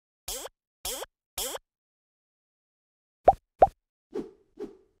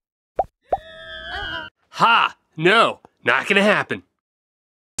Ha! No, not gonna happen.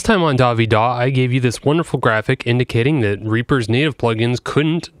 Last time on DaViDa, I gave you this wonderful graphic indicating that Reaper's native plugins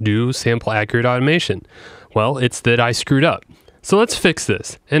couldn't do sample accurate automation. Well, it's that I screwed up. So let's fix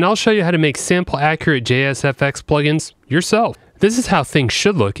this, and I'll show you how to make sample accurate JSFX plugins yourself. This is how things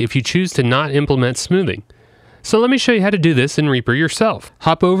should look if you choose to not implement smoothing. So let me show you how to do this in Reaper yourself.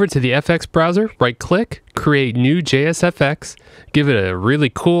 Hop over to the FX browser, right click, create new JSFX, give it a really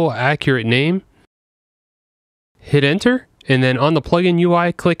cool, accurate name, hit enter, and then on the plugin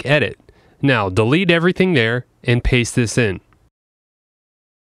UI, click edit. Now delete everything there and paste this in.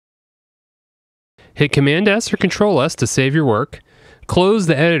 Hit Command S or Control S to save your work, close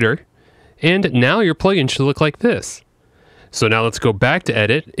the editor, and now your plugin should look like this. So now let's go back to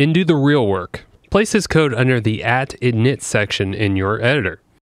edit and do the real work. Place this code under the @init section in your editor.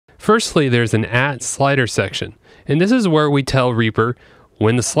 Firstly, there's an @slider section, and this is where we tell Reaper,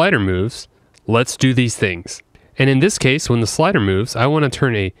 when the slider moves, let's do these things. And in this case, when the slider moves, I want to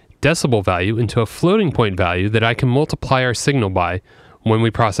turn a decibel value into a floating point value that I can multiply our signal by when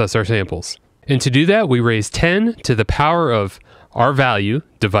we process our samples. And to do that, we raise 10 to the power of our value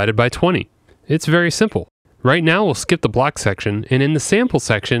divided by 20. It's very simple. Right now, we'll skip the block section, and in the sample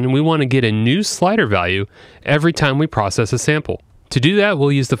section, we want to get a new slider value every time we process a sample. To do that,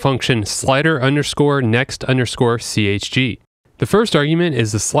 we'll use the function slider_next_chg. The first argument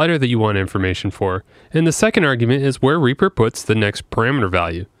is the slider that you want information for, and the second argument is where Reaper puts the next parameter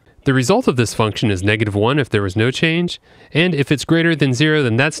value. The result of this function is -1 if there was no change, and if it's greater than 0,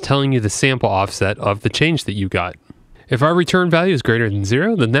 then that's telling you the sample offset of the change that you got. If our return value is greater than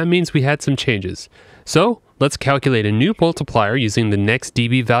 0, then that means we had some changes. So let's calculate a new multiplier using the next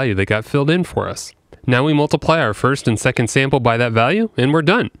dB value that got filled in for us. Now we multiply our first and second sample by that value, and we're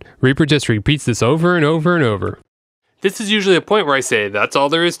done. Reaper just repeats this over and over and over. This is usually a point where I say that's all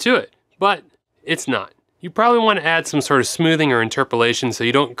there is to it, but it's not. You probably want to add some sort of smoothing or interpolation so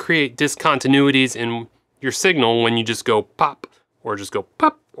you don't create discontinuities in your signal when you just go pop, or just go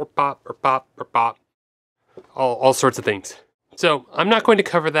pop, or pop, or pop, or pop. All sorts of things. So I'm not going to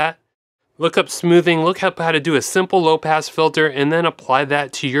cover that. Look up smoothing, look up how to do a simple low-pass filter, and then apply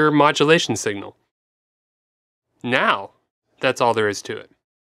that to your modulation signal. Now, that's all there is to it.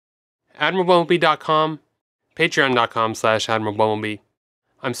 AdmiralBumblebee.com, Patreon.com/AdmiralBumblebee.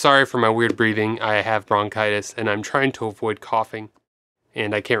 I'm sorry for my weird breathing. I have bronchitis and I'm trying to avoid coughing,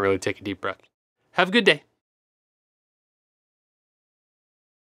 and I can't really take a deep breath. Have a good day.